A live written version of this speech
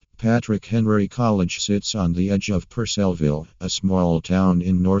Patrick Henry College sits on the edge of Purcellville, a small town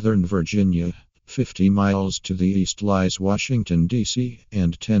in northern Virginia. 50 miles to the east lies Washington, D.C.,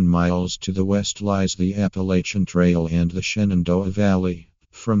 and 10 miles to the west lies the Appalachian Trail and the Shenandoah Valley.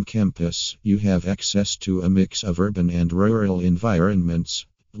 From campus, you have access to a mix of urban and rural environments.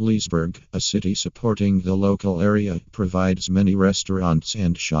 Leesburg, a city supporting the local area, provides many restaurants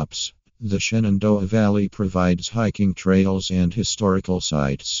and shops. The Shenandoah Valley provides hiking trails and historical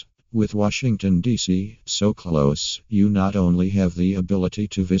sites. With Washington, D.C. so close, you not only have the ability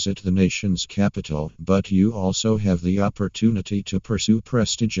to visit the nation's capital, but you also have the opportunity to pursue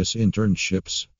prestigious internships.